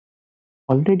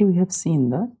Already we have seen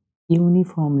the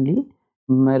uniformly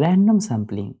random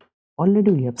sampling.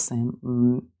 Already we have seen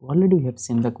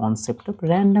the concept of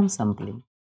random sampling.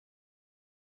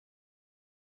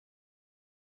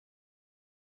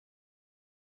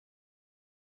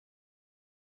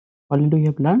 Already we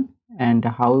have learned, and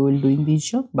how we will doing this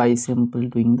job by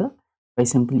simply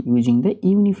using the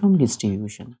uniform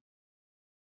distribution.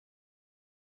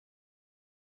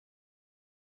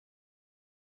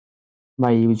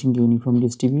 By using uniform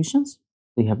distributions,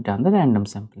 we have done the random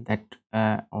sample. That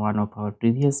one of our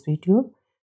previous video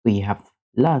we have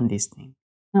learned this thing.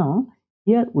 Now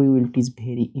here we will teach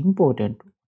very important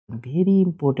and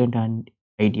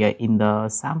idea in the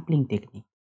sampling technique.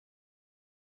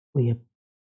 We have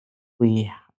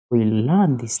we will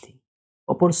learn this thing,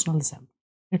 proportional sampling.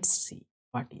 Let's see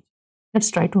what is.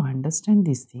 Let's try to understand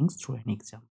these things through an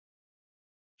example.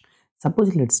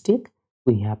 Suppose let's take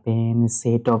we have a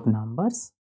set of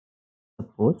numbers.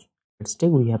 Suppose let's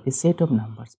take we have a set of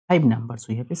numbers, 5 numbers.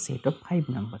 We have a set of 5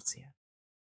 numbers here.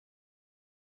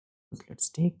 So let's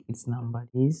take its number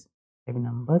is 5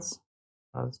 numbers.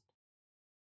 First,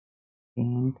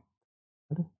 second,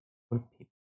 third, fourth, fifth.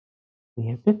 We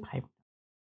have a 5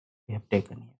 we have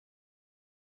taken here.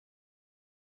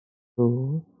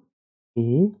 2,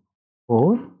 3,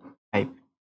 4, 5.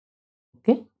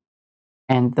 Okay.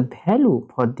 And the value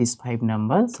for this 5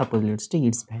 numbers, suppose let's take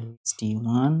its value is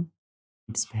t1,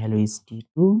 its value is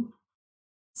t2,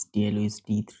 its value is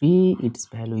t3, its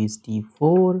value is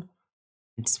t4,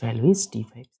 its value is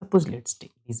t5. Suppose let's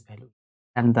take this value,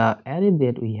 and the array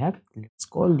that we have, let's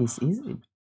call this is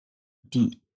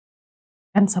d.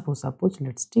 And suppose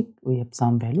let's take we have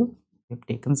some value, we have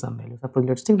taken some value. Suppose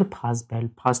let's take the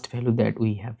first value that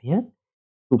we have here,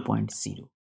 2.0.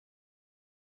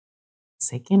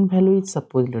 Second value is,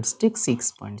 suppose let's take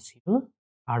 6.0.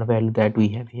 Third value that we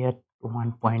have here,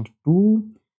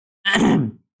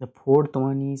 1.2. The fourth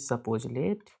one is, suppose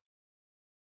let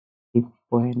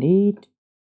 3.8.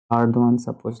 Third one,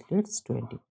 suppose let's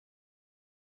 20.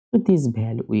 So this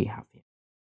value we have here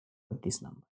for this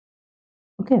number.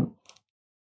 Okay.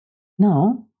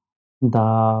 Now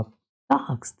the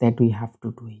tasks that we have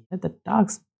to do here, the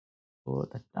tasks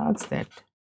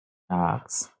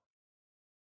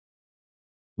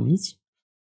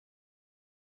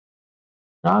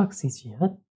is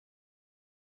here,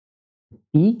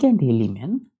 pick an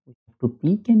element. We have to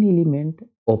pick an element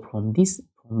from this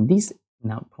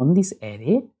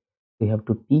array. We have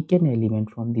to pick an element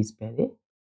from this array,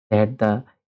 that the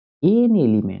n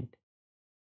element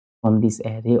from this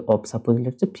array of, suppose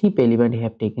let's say fifth element I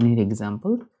have taken here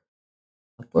example.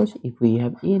 Suppose if we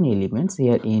have n elements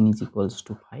here, n is equals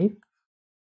to 5.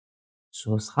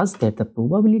 So such that the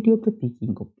probability of the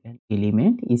picking of an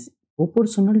element is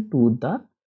proportional to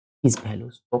these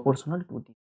values, proportional to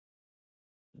this.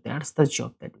 That's the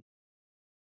job that we.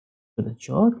 So the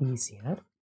job is here,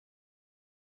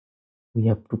 we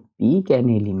have to pick an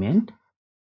element.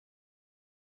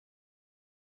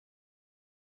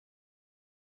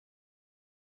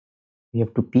 We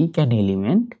have to pick an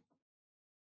element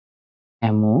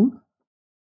among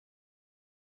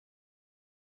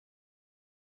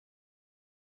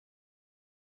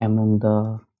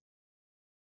the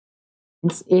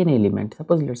n element.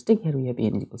 Suppose let's take here we have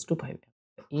n is equals to 5.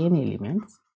 N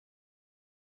elements,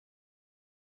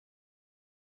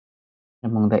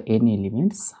 among the n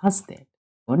elements, such that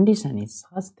condition is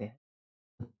such that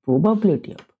the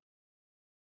probability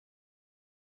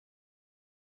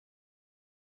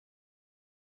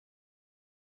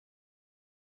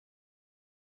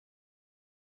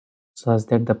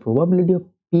of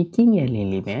picking an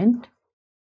element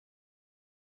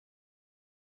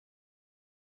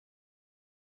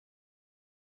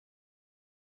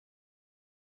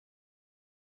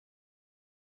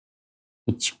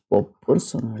is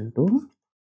proportional to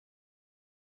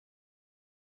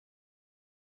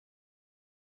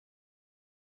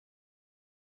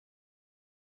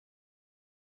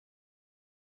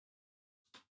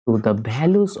the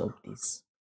values of this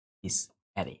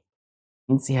array.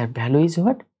 Means here value is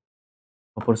what?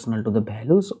 Proportional to the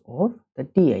values of the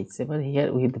ti. So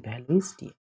here with the value is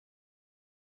ti.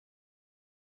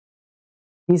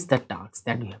 This is the task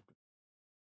that we have to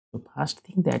do. So first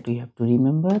thing that we have to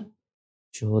remember,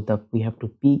 so that we have to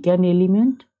pick an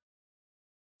element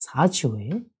such a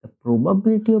way the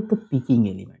probability of the picking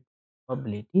element,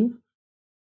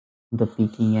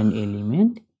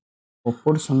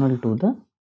 proportional to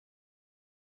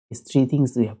these three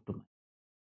things we have to know.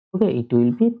 Okay, it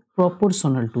will be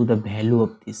proportional to the value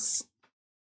of this.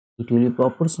 It will be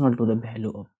proportional to the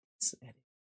value of this array.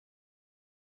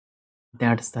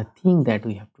 That's the thing that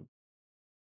we have to do.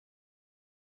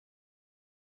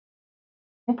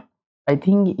 I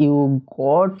think you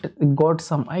got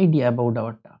some idea about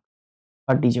our task.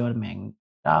 What is our main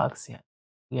task here?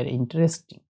 We are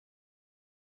interesting.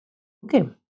 Okay,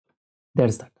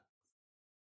 that's that.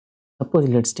 Suppose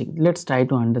let's try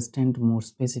to understand more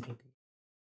specifically.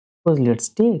 Suppose let's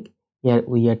take here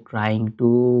we are trying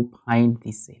to find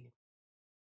this element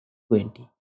 20.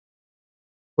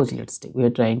 Suppose let's take we are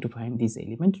trying to find this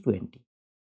element 20.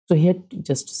 So here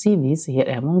just see this here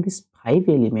among these 5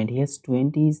 element here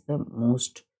 20 is the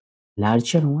most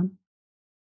larger one.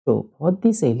 So for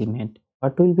this element,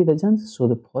 what will be the chance?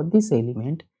 So for this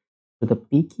element, so the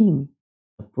picking,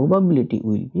 the probability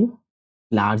will be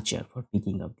larger for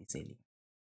picking of this element.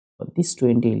 For this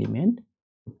 20 element,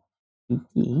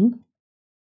 picking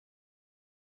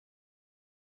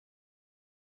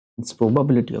its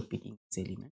probability of picking this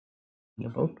element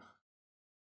about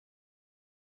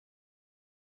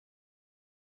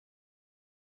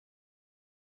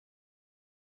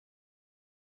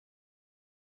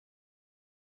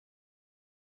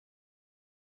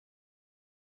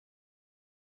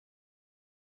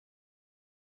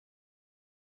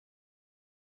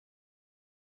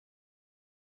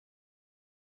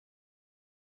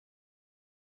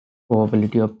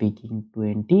probability of picking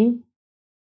 20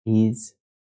 is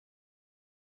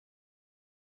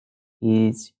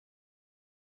is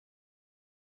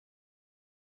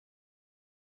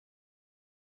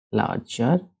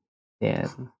larger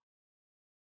than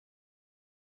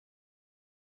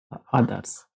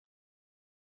others.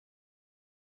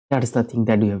 That's the thing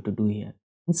that you have to do here.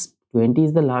 It's 20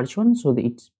 is the large one, so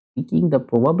it's picking the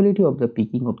probability of the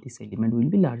picking of this element will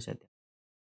be larger than.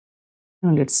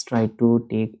 Now let's try to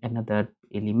take another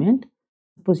element.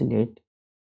 Suppose let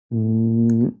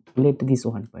this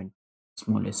 1 point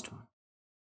smallest one.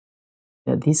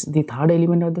 This the third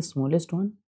element are the smallest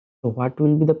one. So what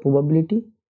will be the probability?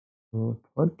 So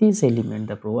for this element,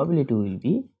 the probability will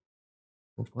be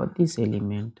for this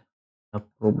element, the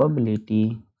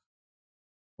probability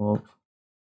of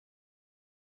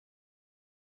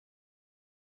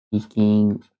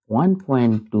picking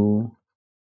 1.2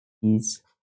 is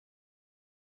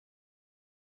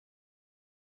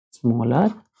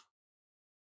smaller,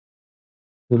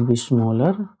 will be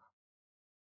smaller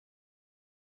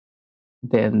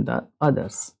than the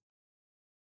others.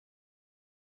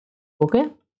 Okay,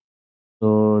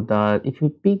 so the if you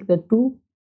pick the two,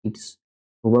 its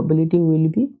probability will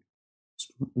be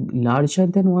larger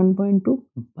than 1.2,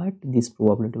 but this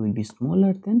probability will be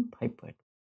smaller than 5.2.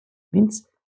 Means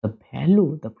the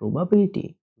value, the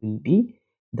probability will be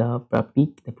the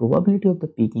probability of the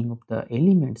picking of the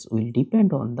elements will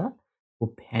depend on the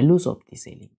values of this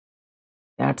element.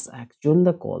 That's actually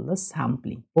the call the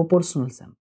sampling, proportional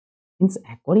sampling. Means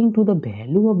according to the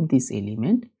value of this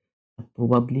element, the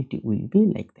probability will be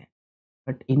like that.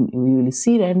 But in we will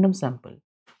see random sample.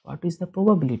 What is the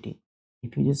probability?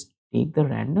 If you just take the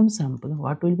random sample,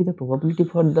 what will be the probability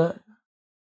for the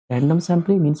random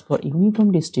sampling? Means for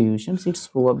uniform distributions, its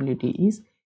probability is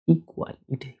equal.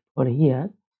 It for here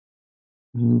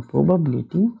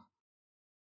probability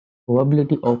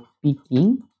of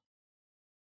picking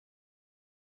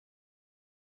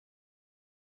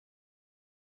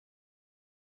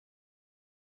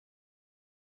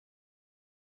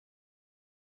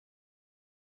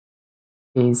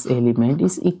is element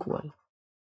is equal.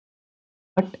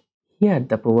 But here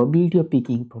the probability of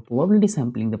picking for probability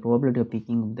sampling, the probability of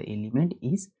picking of the element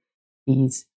is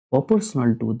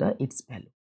proportional to the its value.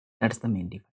 That's the main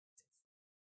difference.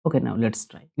 Okay, now let's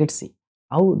try. Let's see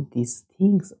how these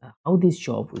things, how this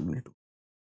job we will do.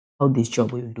 How this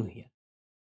job we will do here.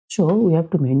 So we have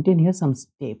to maintain here some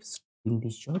steps in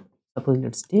this job. Suppose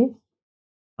let's take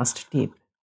first step.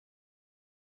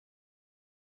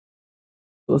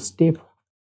 So step,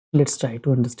 let's try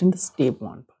to understand the step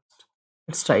one first.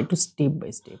 Let's try to step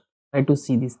by step. Try to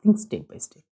see these things step by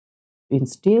step. In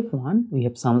step one, we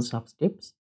have some sub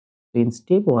steps. So in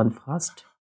step one, first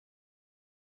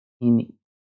in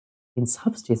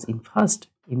substeps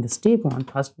in the step one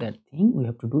first that thing we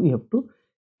have to do, we have to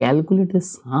calculate the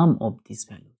sum of this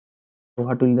value. So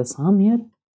what will be the sum here?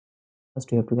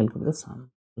 First we have to calculate the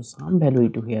sum. So sum value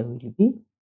to here will be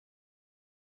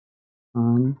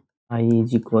I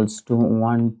is equals to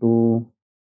 1 to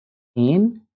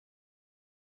n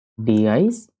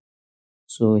di's.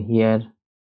 So here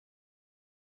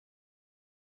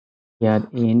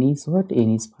n is what?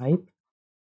 N is 5.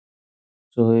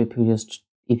 So if you just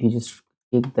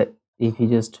take the if you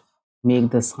just make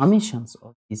the summations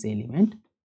of this element,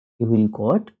 you will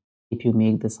got, if you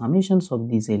make the summations of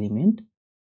these elements,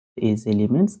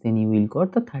 then you will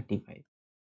got the 35.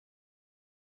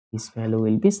 This value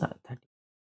will be 30.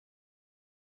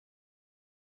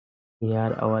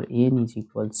 Here our n is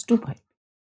equals to 5.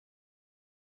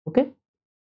 Okay,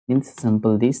 means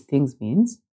simple. These things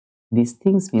means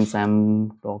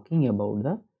I'm talking about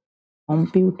the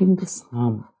computing the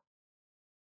sum.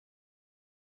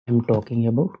 I'm talking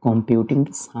about computing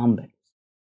the sum values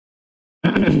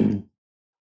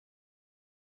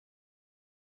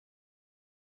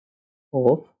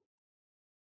of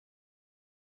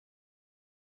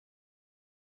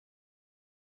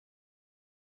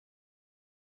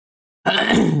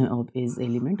of is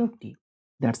element of t.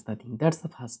 That's the thing. That's the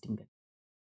first thing.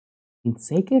 In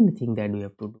second thing that we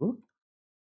have to do,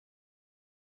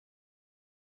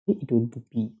 it will be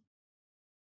p.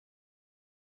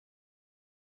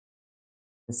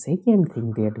 The second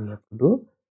thing that we have to do,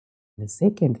 the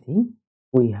second thing,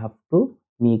 we have to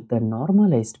make the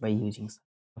normalized by using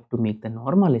have to make the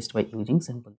normalized by using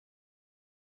simple.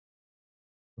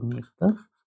 To make the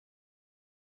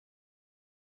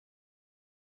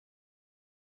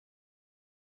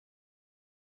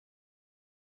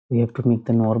we have to make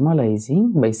the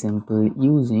normalizing by simple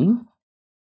using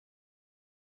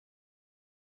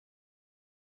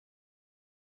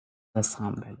the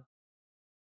sum value.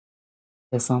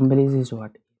 The sum value is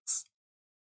what is.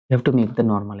 You have to make the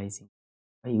normalizing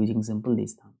by using simple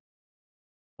this thumb.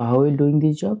 So how we will doing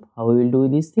this job? How we will do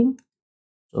this thing?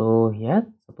 So here,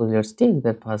 suppose let's take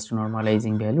the first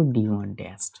normalizing value d1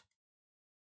 dash.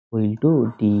 We will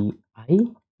do di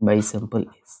by simple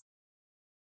s.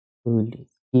 We will do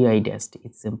di dash.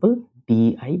 It's simple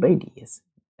di by ds.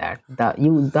 That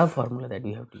the formula that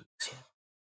we have to use here.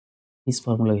 This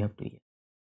formula we have to use.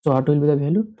 So what will be the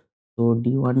value? So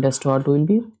d1 dash what will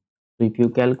be? So if you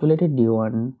calculate it,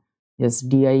 d1 yes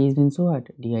di means what?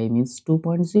 Di means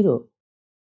 2.0.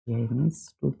 Di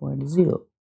means 2.0.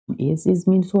 S is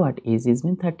means what? S is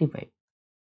means 35.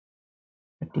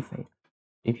 35.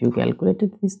 If you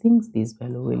calculated these things, this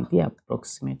value will be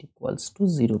approximate equals to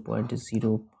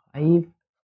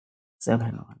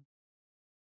 0.0571.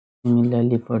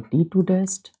 Similarly for d2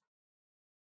 test,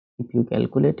 if you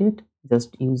calculate it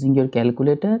just using your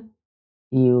calculator,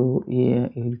 you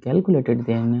will calculate it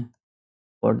then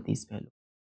for this value.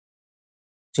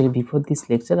 Actually, before this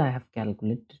lecture, I have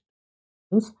calculated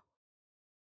those.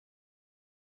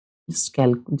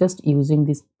 Just using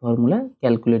this formula,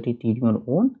 calculate it in your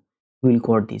own, you will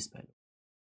got this value.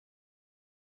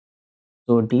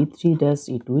 So d3 dash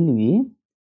it will be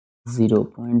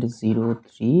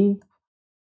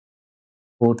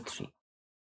 0.0343.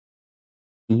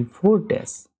 d4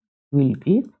 dash will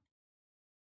be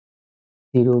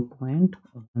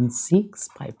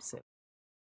 0.1657.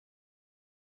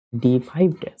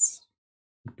 d5 dash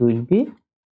it will be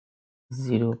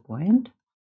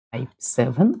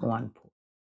 0.5714.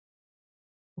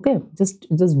 Okay, just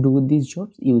do these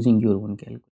jobs using your own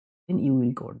calculator, then you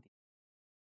will got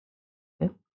this.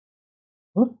 Okay,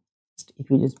 so if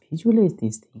you just visualize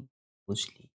this thing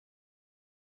closely,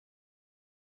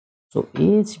 so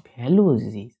age value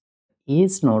is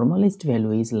age normalized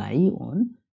value is lie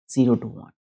on 0 to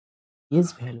 1.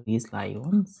 Age value is lie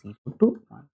on 0 to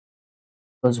 1.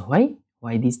 Because why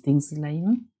these things lie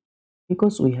on?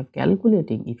 Because we have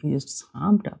calculating, if you just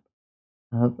summed up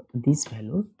this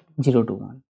value 0 to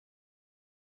 1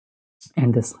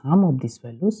 and the sum of these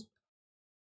values,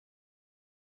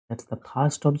 that's the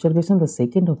first observation. The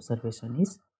second observation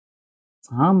is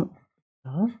sum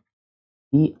of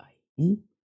the di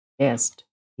test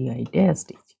is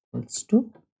equals to,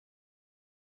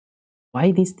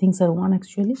 why these things are 1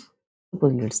 actually?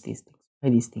 Suppose let's these things, why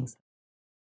these things,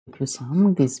 if you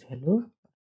sum this value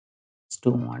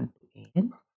to 1 to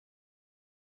n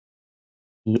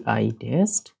di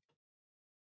test,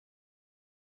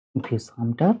 if you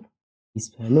summed up, this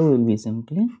value will be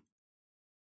simply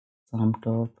summed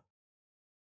of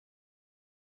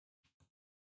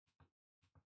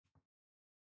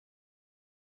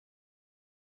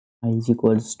I is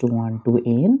equals to 1 to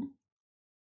n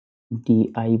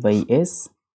di by s.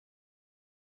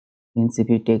 Means if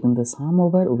you taken the sum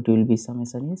over, it will be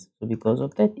summation s. So because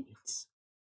of that, it's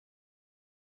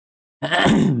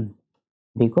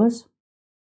because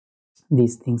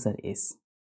these things are s.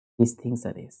 These things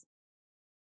are s.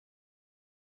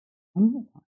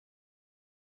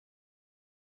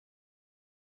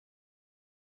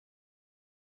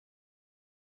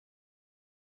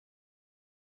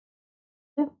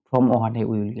 From 1 we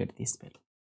will get this value.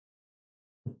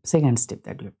 Second step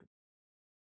that you have to do.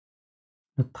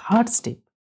 The third step.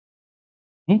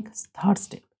 Next, third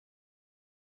step.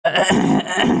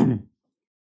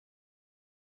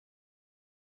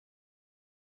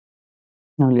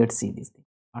 Now let's see this thing.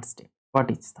 Third step.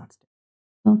 What is third step?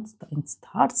 Now in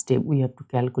third step we have to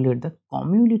calculate the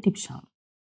cumulative sum.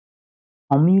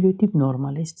 cumulative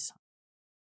normalized sum.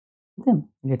 Then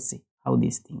let's see how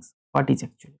these things, what is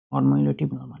actually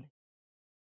cumulative normalized.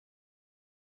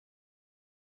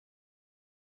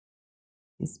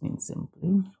 This means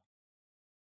simply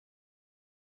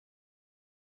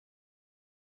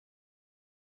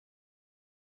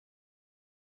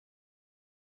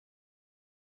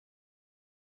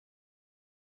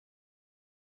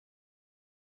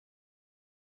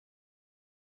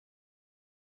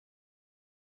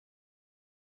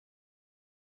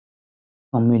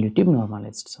cumulative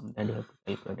normalized sum that you have to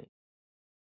calculate.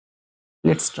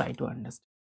 Let's try to understand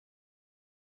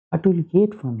what we'll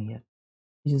get from here.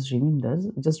 Just remember,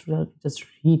 just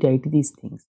rewrite these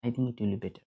things. I think it will be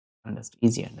better. Understand,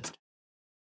 easy understand.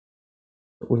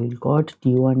 So we will got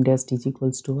d1 dash is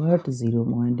equals to what?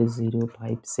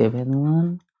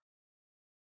 0.0571.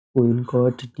 We will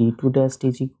got d2 dash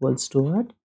is equals to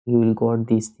what? We will got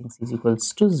these things is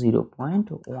equals to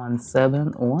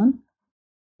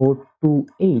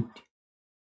 0.171428.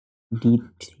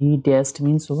 d3 dash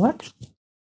means what?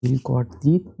 We got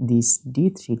this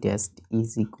d3 dash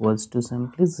is equals to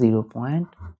simply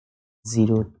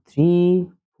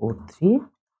 0.0343.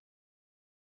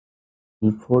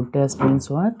 d4 dash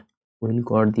means what? We'll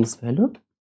got this value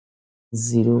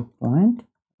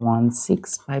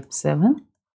 0.1657,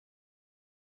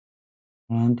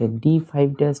 and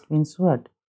d5 dash means what?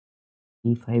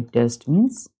 d5 dash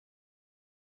means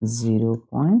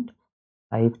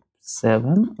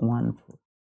 0.5714.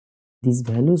 These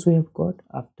values we have got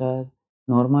after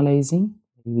normalizing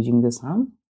using the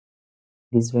sum.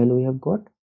 This value we have got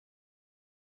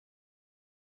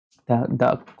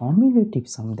the cumulative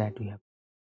sum that we have.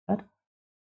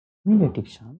 Cumulative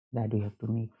sum that we have to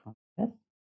make from that.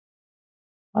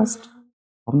 First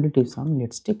cumulative sum,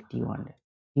 let's take t1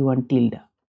 tilde.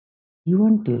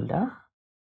 t1 tilde,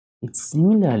 it's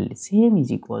similarly same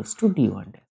is equals to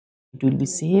d1 dash. It will be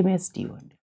same as d1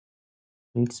 dash.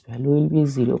 So its value will be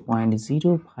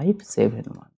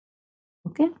 0.0571.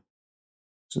 Okay.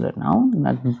 So that now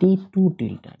d2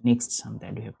 tilde, next sum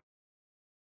that we have.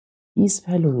 This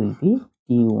value will be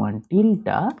d1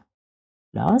 tilde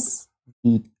plus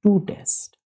d2 dash.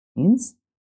 Means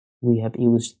we have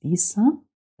used this sum,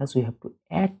 plus we have to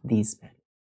add this value.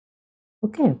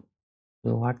 Okay.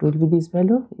 So what will be this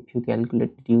value? If you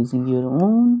calculate it using your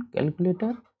own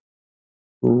calculator,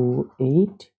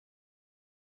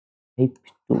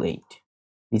 28528.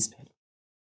 This value.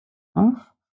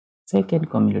 Third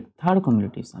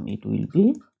cumulative sum, it will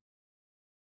be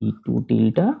d2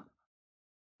 tilde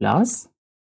plus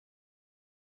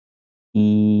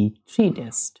d3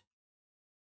 dash.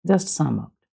 Just sum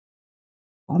up.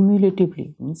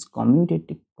 Cumulatively means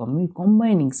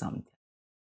combining something.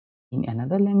 In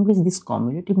another language, this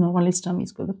cumulative normalized sum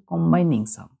is called the combining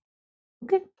sum.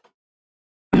 Okay.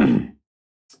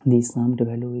 This sum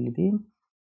value will be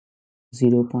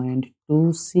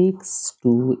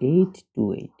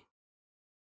 0.262828.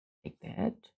 Like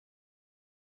that.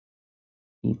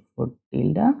 d4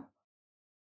 tilde,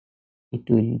 it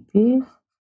will be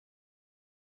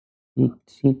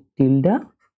d3 tilde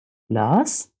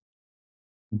plus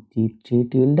d3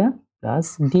 tilde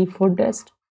plus d4 dash.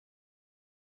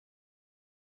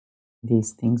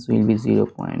 These things will be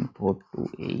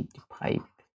 0.4285,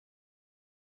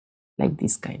 like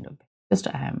this kind of. Just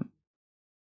I am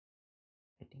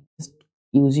just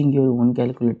using your own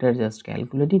calculator, just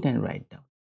calculate it and write down.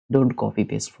 Don't copy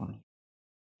paste from it.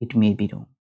 It may be wrong.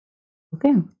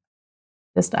 Okay.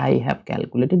 Just I have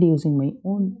calculated using my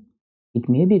own. It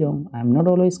may be wrong. I am not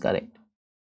always correct.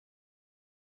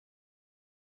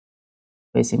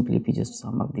 By simply if you just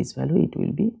sum up this value, it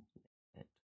will be that.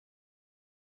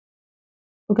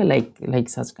 Okay, like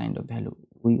such kind of value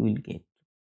we will get.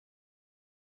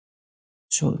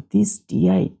 So this di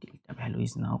tilde value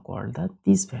is now called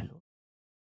this value.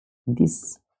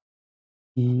 This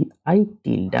di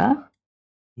tilde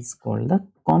is called the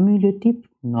cumulative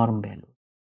norm value.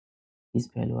 This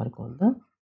value are called the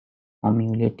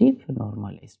cumulative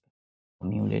normalized.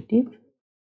 Cumulative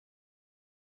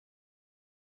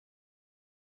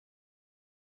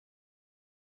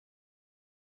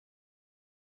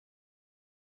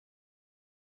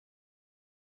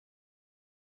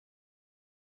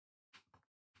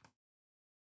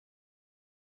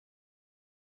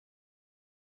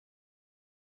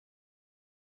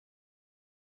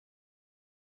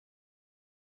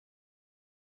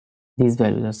these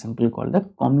values are simply called the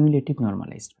cumulative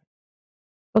normalized value.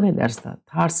 Okay, that's the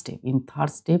third step. In third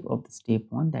step of the step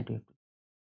 1 that we have to.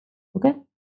 Okay,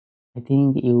 I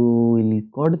think you will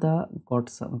got the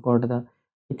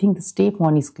I think the step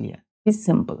 1 is clear. It's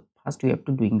simple. First we have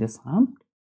to doing the sum.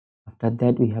 After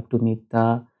that we have to make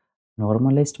the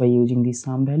normalized by using the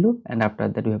sum value, and after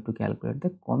that we have to calculate the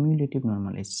cumulative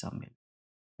normalized sum value.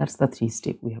 That's the three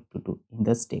steps we have to do in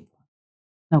the step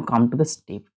 1. Now come to the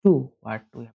step 2. What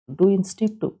we have to do in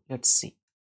step 2? Let's see.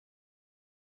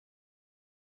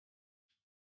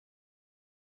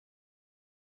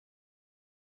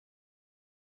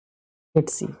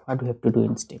 Let's see what we have to do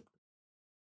in step 2.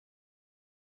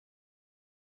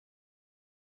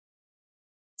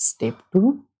 Step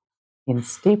 2. In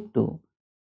step 2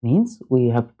 means we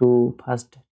have to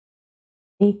first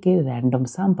take a random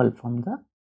sample from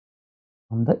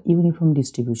the uniform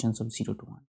distributions of 0 to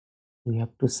 1. We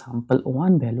have to sample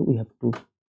one value. We have to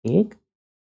take.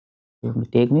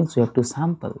 Take means we have to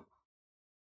sample.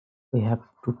 We have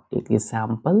to take a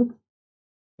sample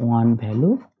one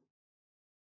value.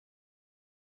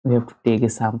 We have to take a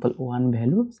sample one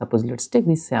value. Suppose let's take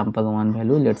this sample one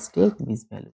value. Let's take this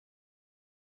value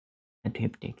that we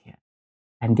have take here,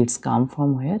 and it's come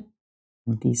from where?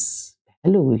 This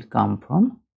value will come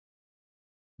from.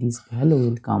 This value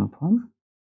will come from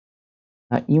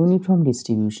a uniform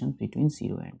distribution between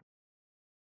 0 and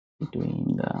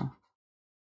between the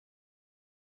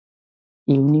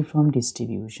uniform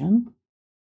distribution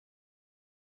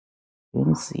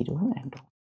between 0 and 1.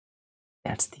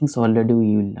 That's things already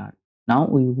we will learn. Now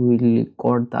we will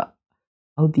record the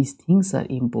how these things are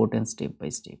important step by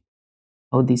step,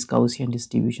 how these Gaussian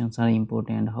distributions are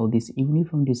important, how this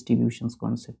uniform distributions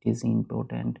concept is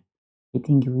important. I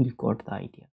think you will got the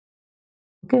idea.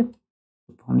 Okay,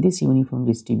 from this uniform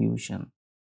distribution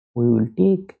we will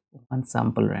take one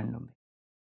sample randomly.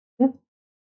 Okay,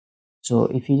 so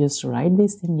if you just write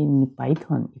this thing in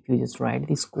Python, if you just write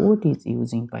this code is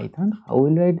using Python, how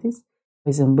will you write this? For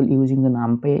example, using the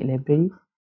NumPy library,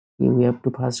 we have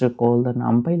to first call the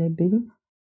NumPy library.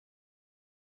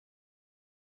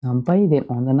 NumPy, then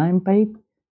on the NumPy,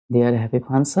 there have a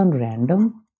function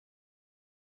random.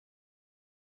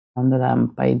 On the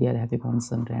NumPy, there have a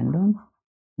function random.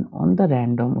 And on the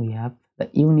random, we have the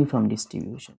uniform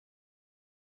distribution.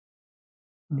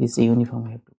 This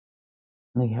uniform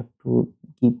we have to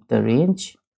keep the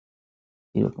range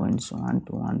 0.1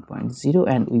 to 1.0,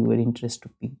 and we were interested to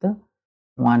pick the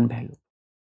one value.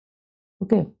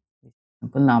 Okay,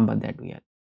 simple number that we are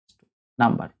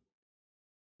number.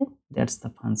 Okay? That's the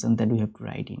function that we have to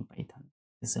write in Python.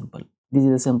 This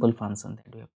is a simple function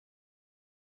that we have.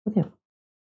 Okay,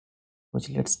 which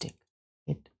let's take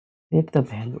it. Let the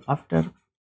value after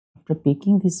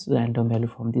picking this random value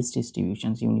from this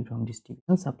distributions, uniform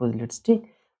distribution. Suppose let's take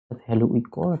the value we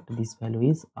got. This value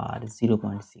is r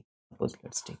 0.6. Suppose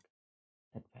let's take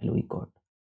that value we got.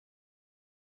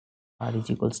 R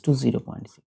is equals to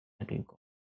 0.6 that we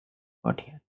got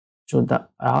here. So the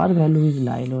R value is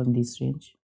lying on this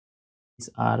range. This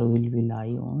R will be lie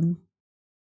on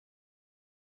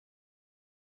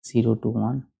 0 to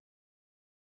 1.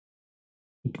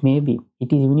 It may be,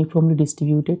 it is uniformly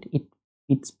distributed.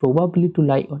 Its probability to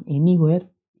lie on anywhere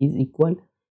is equal.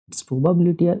 Its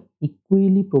probability are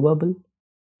equally probable.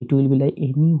 It will be lie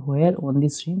anywhere on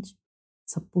this range.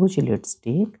 Suppose let's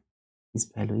take this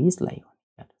value is lie on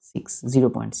here 6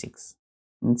 0.6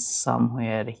 and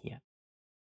somewhere here.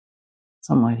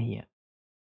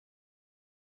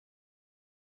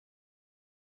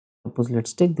 Suppose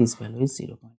let's take this value is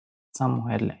 0.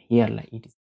 Somewhere here it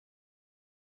is.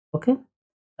 Okay.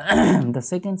 The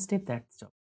second step, that's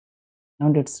job. Now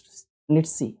let's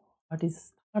see what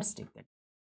is third step.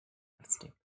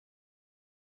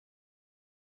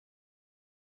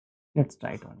 Let's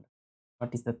try to understand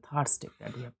what is the third step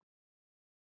that we have.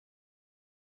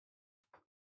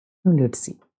 Now let's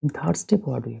see in third step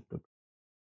what we have to do.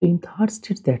 In third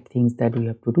step, that things that we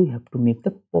have to do, we have to make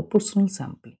the proportional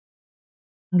sampling.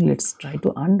 Now let's try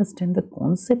to understand the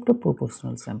concept of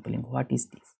proportional sampling. What is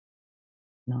this?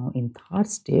 Now in third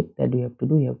step that we have to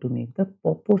do, we have to make the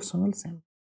proportional sampling.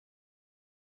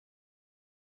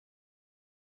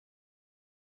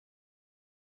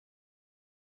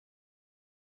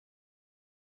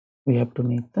 We have to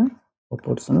make the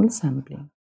proportional sampling.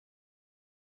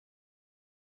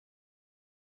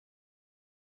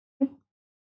 Okay.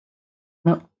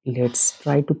 Now let's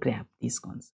try to grab this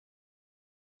concept.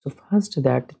 So first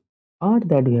that R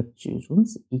that we have chosen,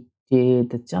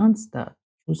 the chance the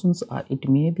choosons are, it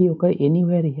may be occur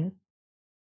anywhere here.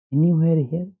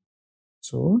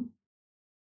 So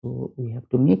we have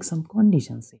to make some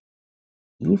conditions.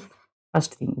 If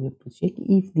first thing we have to check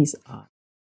if this R,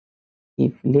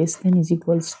 if less than is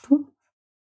equals to,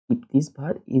 if this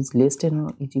bar is less than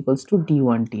or is equals to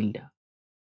d1 tilde.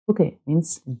 Okay,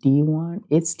 means d1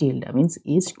 h tilde means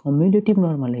h cumulative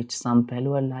normal h some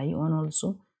value are lie on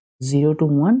also 0 to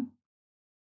 1.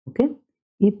 Okay,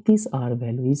 if this r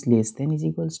value is less than is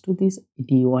equals to this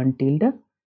d1 tilde,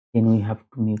 then we have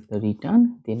to make the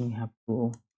return, then I have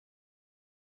to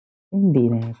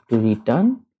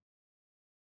return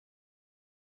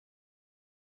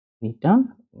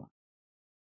 1.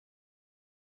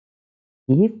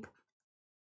 If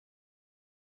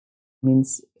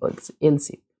means else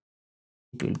if,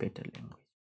 it will better language.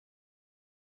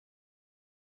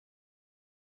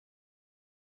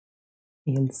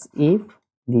 Else if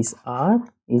this r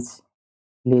is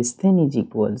less than is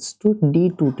equals to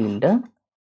d2 tilde,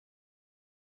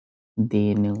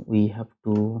 then we have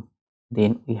to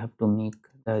make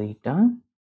the return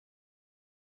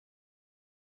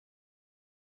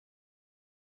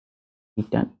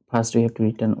first we have to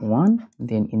return 1,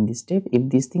 then in this step if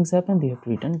these things happen we have to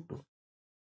return 2.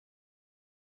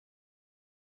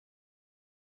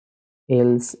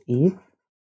 Else if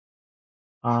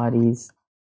r is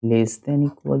less than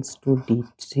equals to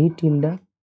d3 tilde,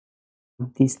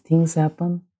 if these things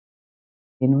happen,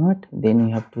 then what? Then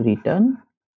we have to return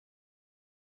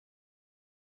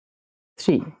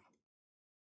 3.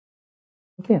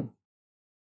 Okay.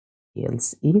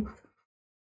 Else if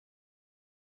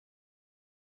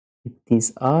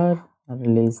these are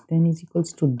less than is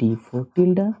equals to d4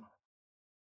 tilde,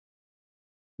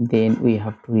 then we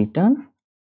have to return,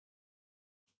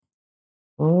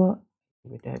 oh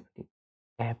wait,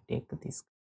 I have taken this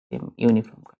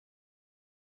uniform,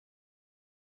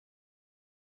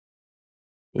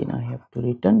 then I have to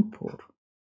return 4.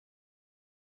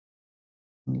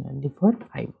 Similarly for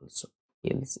 5 also.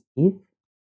 Else if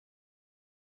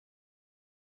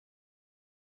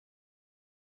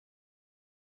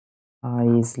I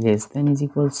is less than is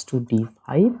equals to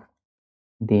d5,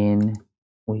 then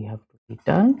we have to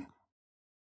return.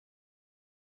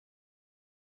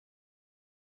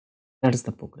 That's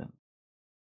the program.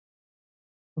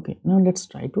 Okay, now let's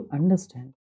try to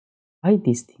understand why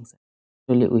these things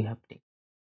actually we have taken.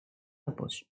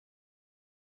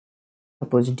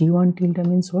 Suppose d1 tilde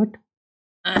means what?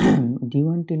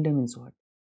 d1 tilde means what?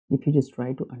 If you just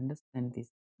try to understand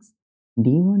these things,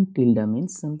 d1 tilde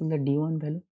means simple the d1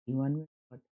 value. D1 means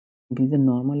what? It is the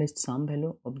normalized sum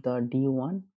value of the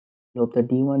d1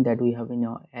 that we have in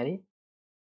our array.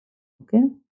 Okay,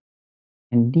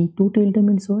 and d2 tilde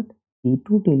means what?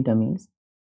 D2 tilde means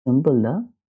simple the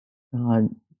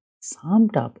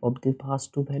summed up of the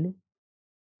past two value.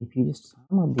 If you just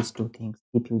sum up these two things,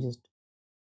 if you just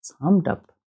summed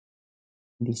up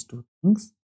these two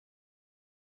things,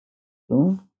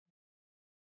 so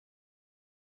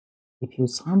if you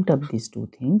summed up these two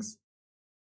things,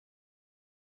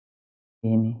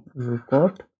 then you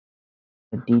got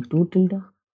the d2 tilde.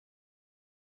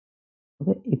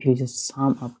 Okay, if you just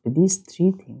sum up these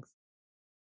three things,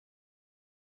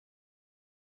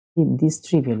 these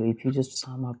three values, if you just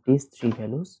sum up these three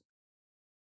values,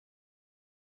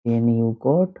 then you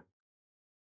got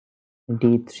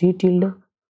d3 tilde.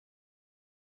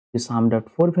 You summed up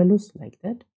four values like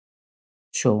that.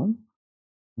 So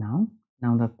now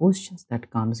the questions that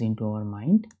comes into our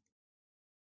mind,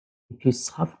 if you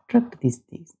subtract these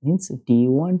things, means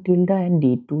d1 tilde and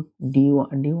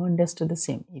d1 dash are the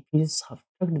same. If you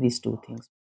subtract these two things,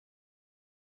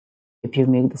 if you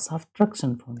make the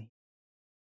subtraction for me,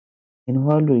 then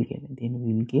what will we get? Then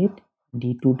we will get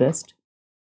d2 dash.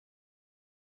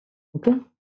 Okay,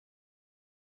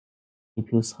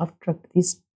 if you subtract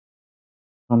this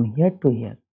from here to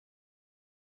here,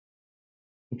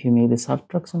 if you make the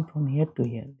subtraction from here to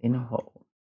here, then how?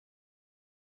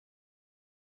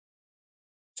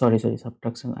 Sorry,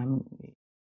 subtraction, I'm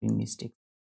doing mistake.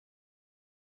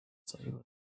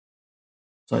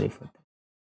 Sorry for that.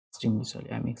 Extremely sorry.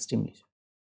 I'm extremely sorry.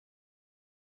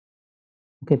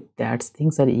 Okay, that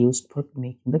things are used for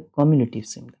making the cumulative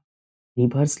symbol.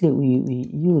 Reversely, we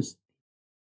use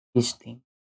this thing.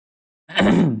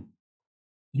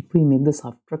 If we make the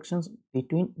subtractions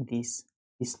between these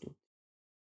two,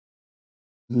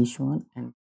 this one,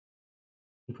 and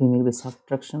if we make the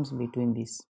subtractions between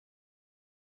these,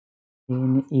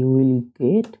 then you will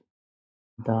get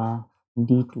the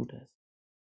d2 dash.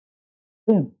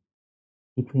 Okay.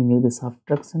 If we make the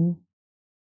subtraction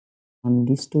on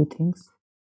these two things,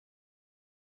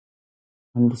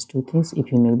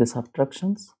 if you make the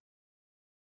subtractions,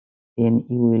 then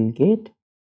you will get,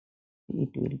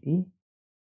 it will be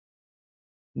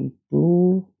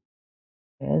d2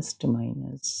 dash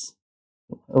minus,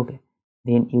 okay,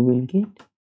 then you will get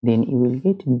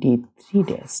d3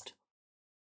 dash.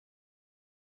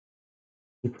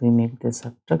 If we make the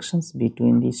subtractions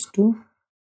between these two,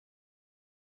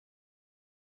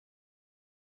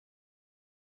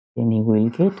 then you will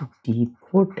get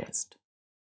d4 dash.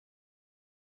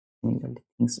 Similarly,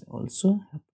 things also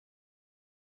happen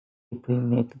if we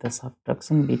make the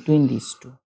subtraction between these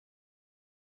two.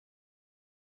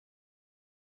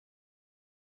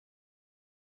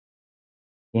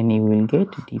 Then you will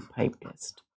get d5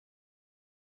 test.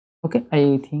 Okay,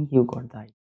 I think you got the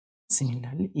idea.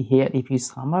 Similarly, here if you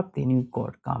sum up, then you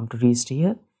got come to reach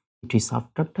here. If you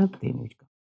subtract up, then we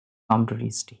come to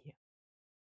reach here.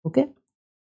 Okay.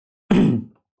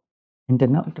 And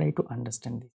then now try to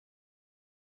understand this.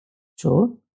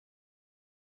 So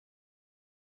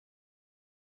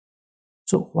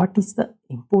what is the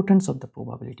importance of the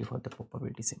probability for the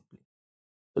probability simply?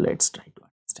 So let's try to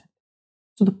understand.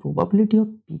 So the probability of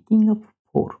picking up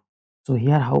 4. So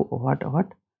here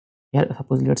what here,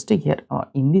 suppose let's take here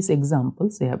in these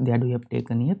examples that we have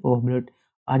taken here, probability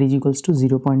r is equals to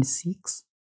 0.6,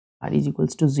 r is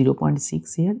equals to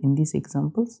 0.6 here in these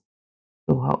examples.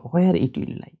 So where it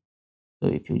will lie? So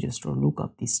if you just look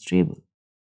up this table,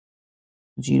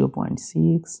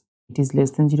 0.6, it is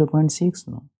less than 0.6,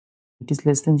 no, it is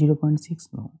less than 0.6,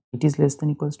 no, it is less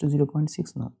than equals to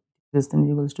 0.6, no, less than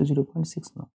equals to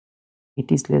 0.6, no,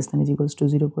 it is less than is equals to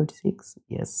 0.6,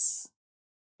 yes,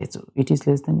 it is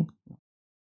less than, no.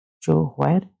 So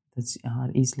where the r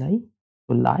is lie?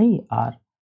 So lie r,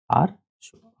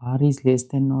 so r is less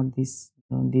than not this,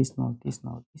 not this, not this,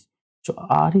 not this. So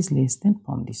r is less than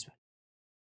from this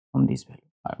value,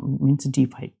 means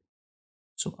d5.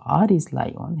 So r is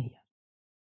lie on here,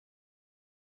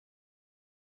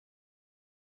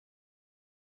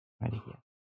 right here,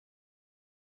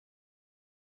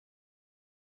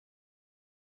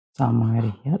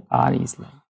 somewhere here r is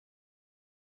lie.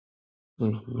 So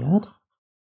here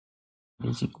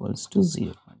is equals to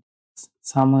 0.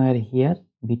 Somewhere here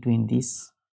between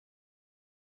this,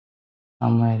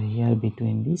 somewhere here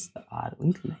between this, the r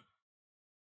will lie.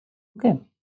 Okay.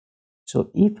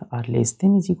 So if r less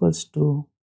than is equals to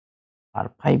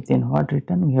r5, then what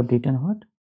written? We have written what?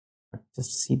 But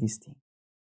just see this thing.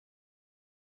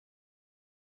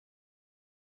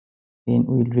 Then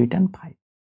we will return 5.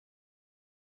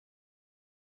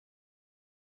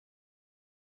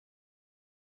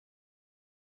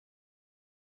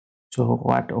 So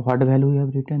what value we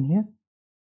have written here?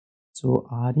 So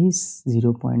r is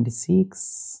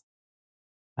 0.6,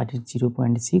 r is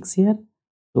 0.6 here.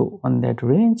 So on that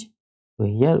range, so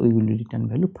here we will return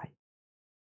value 5.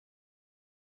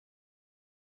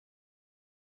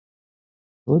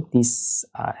 So this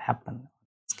happen in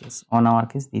this case. On our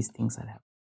case, these things are happening.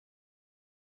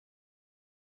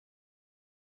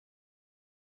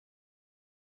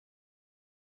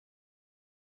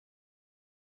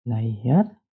 Lie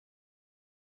here.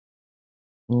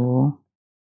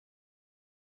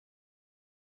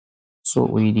 So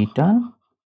we return.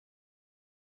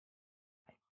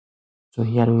 So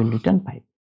here we will return 5.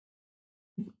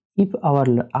 If our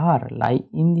r lie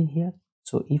in the here,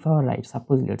 so if our right,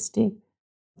 suppose let's take,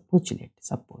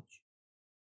 suppose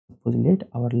let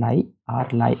our lie r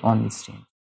lie on this range.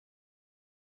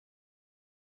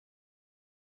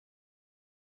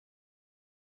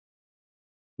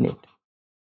 Let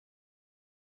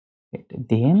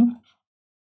then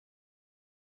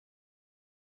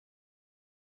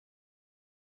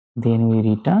we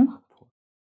return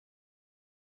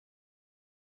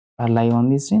or lie on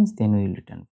this range, then we will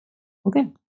return. Okay.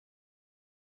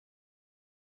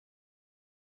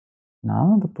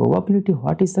 Now the probability,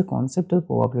 what is the concept of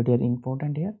probability are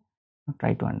important here. Now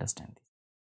try to understand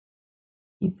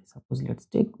this. If suppose let's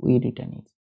take we return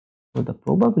it. So the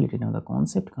probability, now the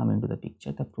concept come into the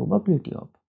picture, the probability of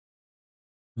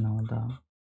now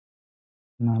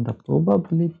the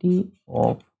probability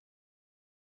of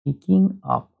picking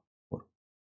up 4.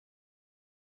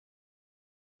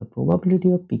 The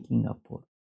probability of picking up 4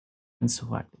 means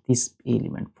what? This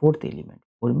element, fourth element.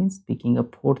 4 means picking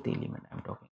up fourth element I'm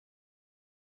talking.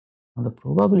 Now the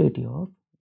probability of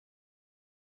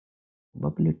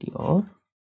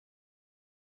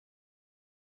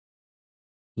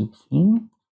picking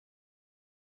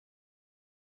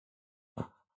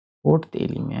fourth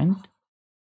element,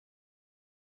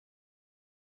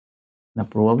 the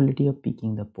probability of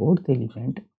picking the fourth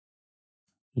element,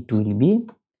 it will be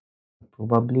the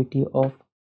probability of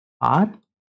r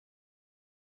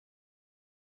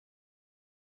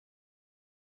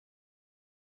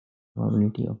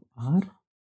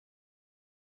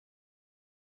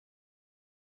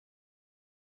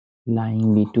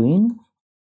lying between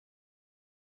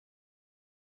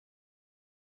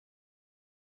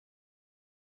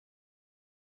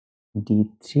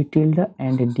d3 tilde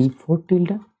and d4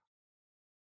 tilde.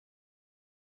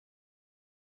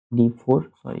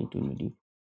 D4, sorry, it will be d.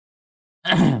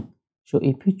 So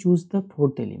if we choose the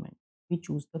fourth element,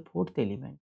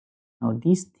 Now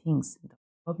these things, the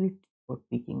probability for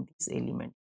picking this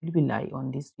element will be lie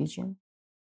on this region,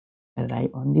 lie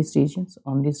on these regions,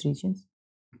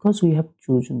 because we have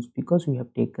chosen, because we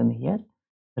have taken here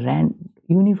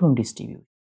uniform distribution.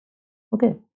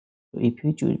 Okay, so if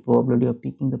you choose probability of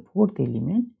picking the fourth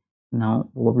element, now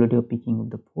probability of picking of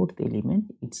the fourth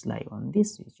element, it's lie on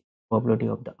this region. Probability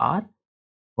of the R,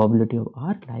 probability of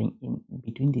R lying in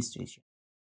between this region.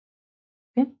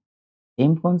 Okay,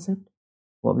 same concept.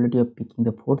 Probability of picking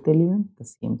the fourth element, the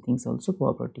same things also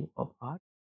probability of R,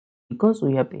 because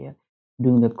we have here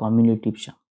doing the cumulative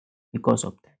sum. Because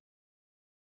of that,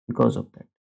 because of that.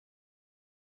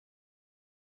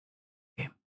 Okay,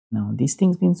 now these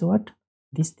things means what?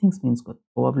 These things means what?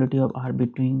 Probability of R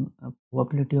between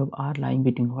probability of R lying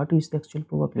between, what is the actual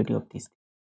probability of this?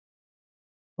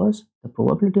 Because the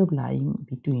probability of lying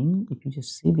between, if you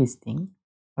just see this thing,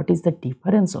 what is the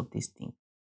difference of this thing?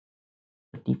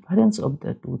 The difference of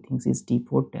the two things is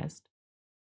D4 test.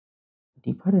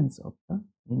 Difference of the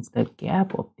means the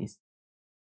gap of this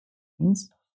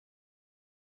means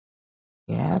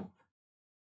gap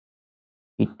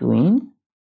between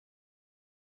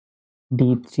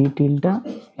D3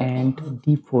 tilde and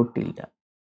D4 tilde.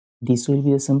 This will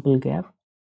be a simple gap.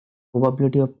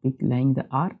 Probability of pick lying the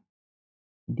R.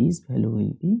 This value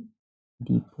will be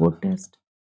D4 test.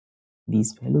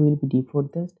 This value will be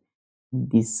D4 test.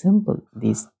 This simple,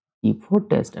 this D4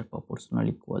 test are proportional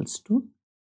equals to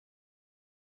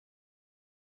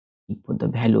equal the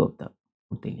value of the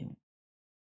fourth element.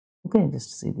 Okay,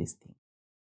 just see this thing.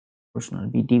 Proportional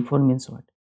B D4 means what?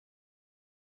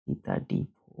 Theta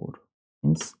D4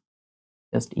 means,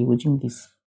 just using this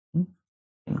thing,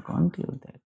 you can conclude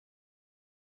that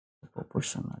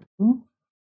proportional to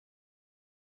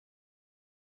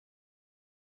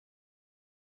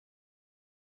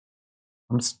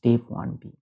from step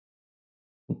 1b.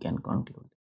 We can conclude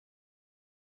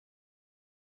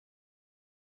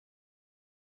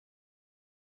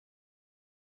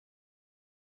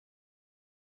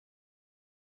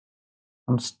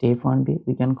from step 1b.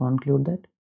 We can conclude that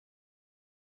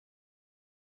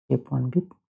step 1b.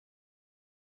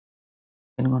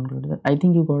 Can conclude that. I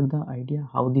think you got the idea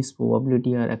how this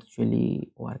probability are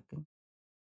actually working,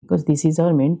 because this is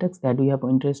our main task that we have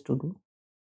interest to do.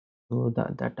 So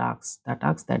the task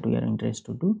that we are interested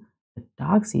to do, the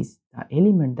task is the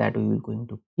element that we will going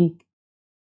to pick.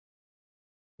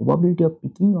 Probability of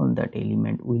picking on that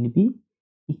element will be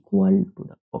equal to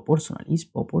the proportional, is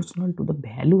proportional to the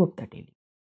value of that element.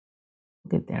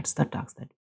 Okay, that's the task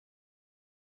that.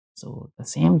 So the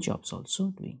same jobs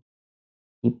also doing.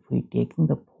 If we taking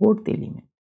the fourth element,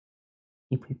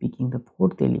 if we picking the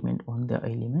fourth element on the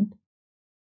element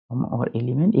from our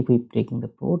element, if we taking the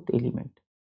fourth element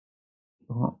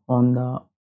on the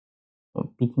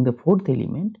picking the fourth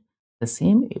element, the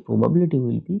same probability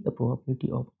will be the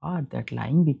probability of R that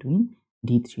lying between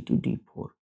D3 to D4.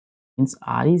 Means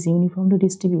R is uniformly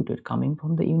distributed, coming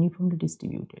from the uniformly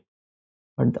distributed,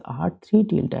 but the R3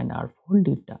 tilde and R4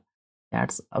 tilde,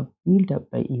 that's a built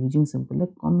up by using simple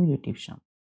like cumulative sum.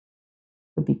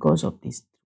 So because of this,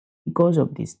 because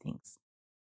of these things,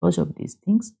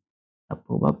 the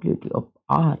probability of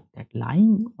R that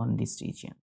lying on this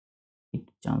region, it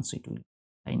chance it will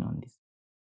line on this.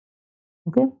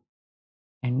 Okay,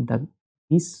 and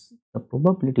the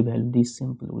probability value, this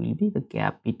simple will be the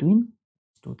gap between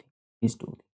these two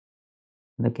things.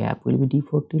 The gap will be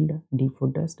D4 tilde,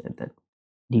 D4 dash, and that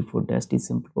D4 dash is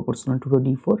simply proportional to the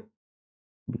D4,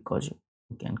 because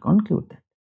you can conclude that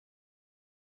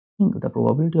the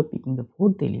probability of picking the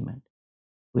fourth element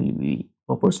will be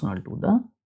proportional to the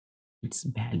its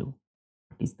value.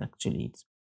 That is actually its,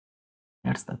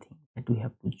 that's the thing that we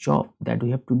have to job that we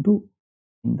have to do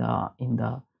in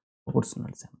the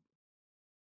proportional sample.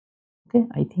 Okay,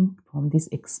 I think from this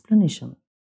explanation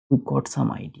we got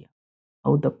some idea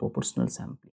how the proportional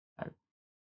sampling are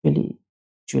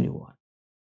actually work.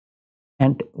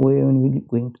 And when we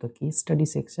going to the case study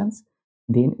sections,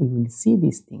 then we will see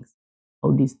these things,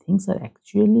 how these things are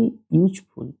actually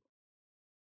useful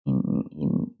in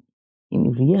in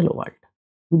in real world.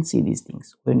 We'll see these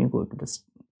things when we go to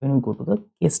the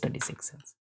case study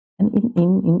sections. And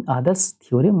in others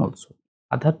theorem also,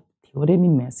 other theorem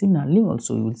in machine learning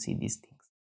also, we will see these things,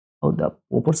 how the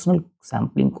proportional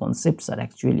sampling concepts are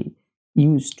actually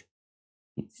used.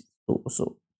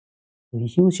 So a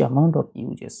huge amount of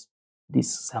uses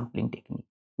this sampling technique.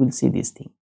 We'll see this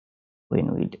thing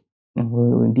when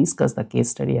we discuss the case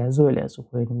study, as well as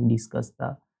when we discuss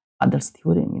the others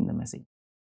theorem in the message.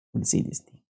 We'll see this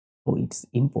thing. So it's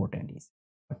important is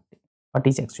what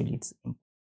is actually it's important.